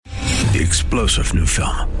The explosive new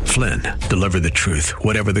film, Flynn, Deliver the Truth,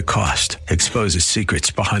 Whatever the Cost, exposes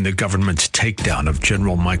secrets behind the government's takedown of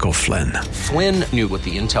General Michael Flynn. Flynn knew what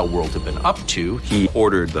the intel world had been up to. He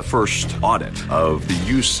ordered the first audit of the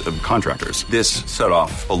use of contractors. This set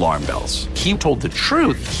off alarm bells. He told the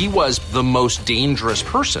truth. He was the most dangerous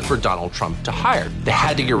person for Donald Trump to hire. They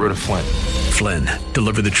had to get rid of Flynn. Flynn,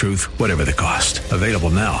 Deliver the Truth, Whatever the Cost. Available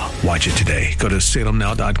now. Watch it today. Go to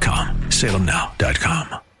salemnow.com.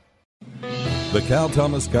 salemnow.com. The Cal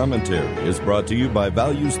Thomas Commentary is brought to you by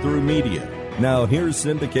Values Through Media. Now here's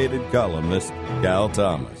syndicated columnist Cal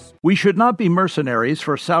Thomas. We should not be mercenaries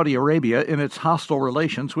for Saudi Arabia in its hostile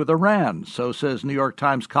relations with Iran, so says New York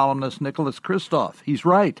Times columnist Nicholas Kristof. He's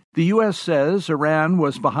right. The U.S. says Iran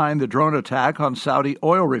was behind the drone attack on Saudi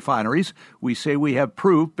oil refineries. We say we have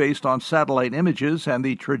proof based on satellite images and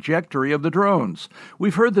the trajectory of the drones.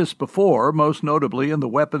 We've heard this before, most notably in the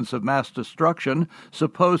weapons of mass destruction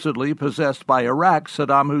supposedly possessed by Iraq's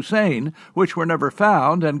Saddam Hussein, which were never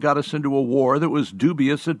found and got us into a war that was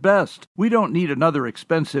dubious at best. We don't need another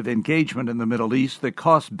expensive engagement in the Middle East that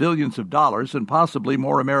costs billions of dollars and possibly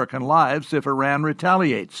more American lives if Iran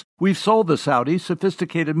retaliates. We've sold the Saudis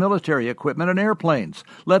sophisticated military equipment and airplanes.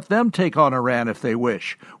 Let them take on Iran if they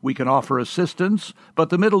wish. We can offer assistance, but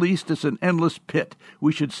the Middle East is an endless pit.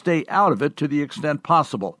 We should stay out of it to the extent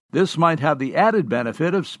possible. This might have the added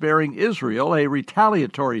benefit of sparing Israel a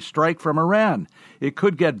retaliatory strike from Iran. It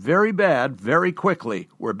could get very bad very quickly.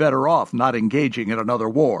 We're better off not engaging in another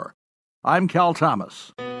war. I'm Cal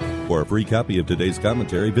Thomas. For a free copy of today's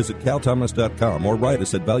commentary, visit calthomas.com or write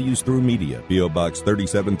us at Values Through Media, P.O. Box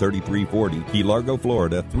 373340, Key Largo,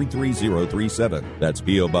 Florida 33037. That's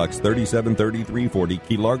P.O. Box 373340,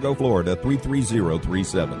 Key Largo, Florida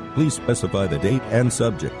 33037. Please specify the date and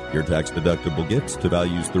subject. Your tax-deductible gifts to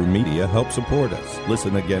Values Through Media help support us.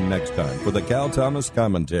 Listen again next time for the Cal Thomas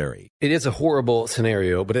Commentary. It is a horrible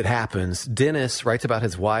scenario, but it happens. Dennis writes about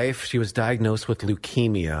his wife. She was diagnosed with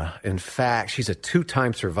leukemia. In fact, she's a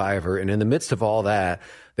 2-time survivor. And in the midst of all that,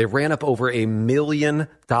 they ran up over $1 million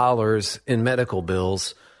in medical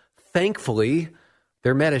bills. Thankfully,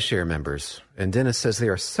 they're Medi-Share members. And Dennis says they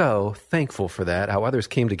are so thankful for that, how others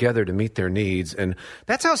came together to meet their needs. And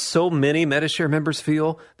that's how so many Medi-Share members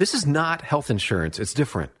feel. This is not health insurance. It's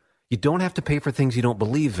different. You don't have to pay for things you don't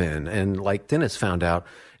believe in. And like Dennis found out,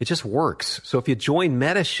 it just works. So if you join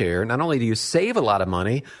Medi-Share, not only do you save a lot of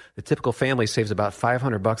money, the typical family saves about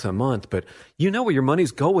 $500 a month, but you know where your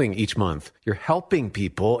money's going each month. You're helping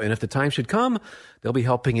people. And if the time should come, they'll be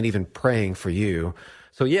helping and even praying for you.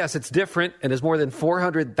 So yes, it's different. And as more than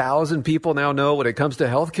 400,000 people now know when it comes to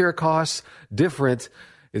healthcare costs, different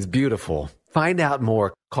is beautiful. Find out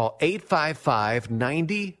more. Call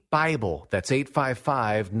 855-90-BIBLE. That's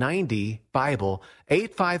 855-90-BIBLE.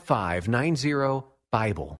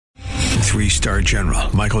 855-90-BIBLE. 3-star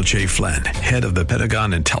General Michael J. Flynn, head of the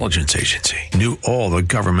Pentagon Intelligence Agency, knew all the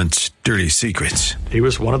government's dirty secrets. He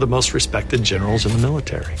was one of the most respected generals in the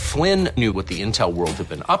military. Flynn knew what the intel world had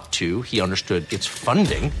been up to. He understood its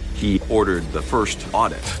funding. He ordered the first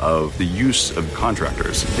audit of the use of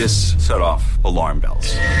contractors. This set off alarm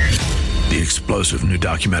bells. The explosive new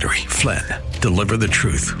documentary, Flynn, Deliver the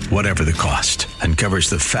Truth, Whatever the Cost, uncovers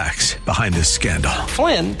the facts behind this scandal.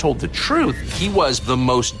 Flynn told the truth. He was the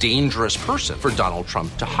most dangerous person for Donald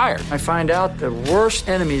Trump to hire. I find out the worst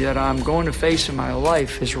enemy that I'm going to face in my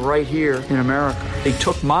life is right here in America. They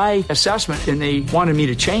took my assessment and they wanted me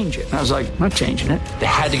to change it. And I was like, I'm not changing it. They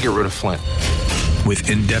had to get rid of Flynn.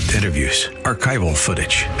 With in-depth interviews, archival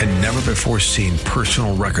footage, and never-before-seen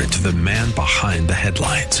personal records of the man behind the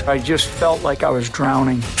headlines. I just felt like I was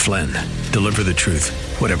drowning. Flynn, Deliver the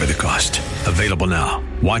Truth, Whatever the Cost. Available now.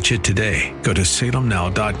 Watch it today. Go to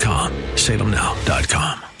salemnow.com.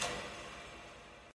 salemnow.com.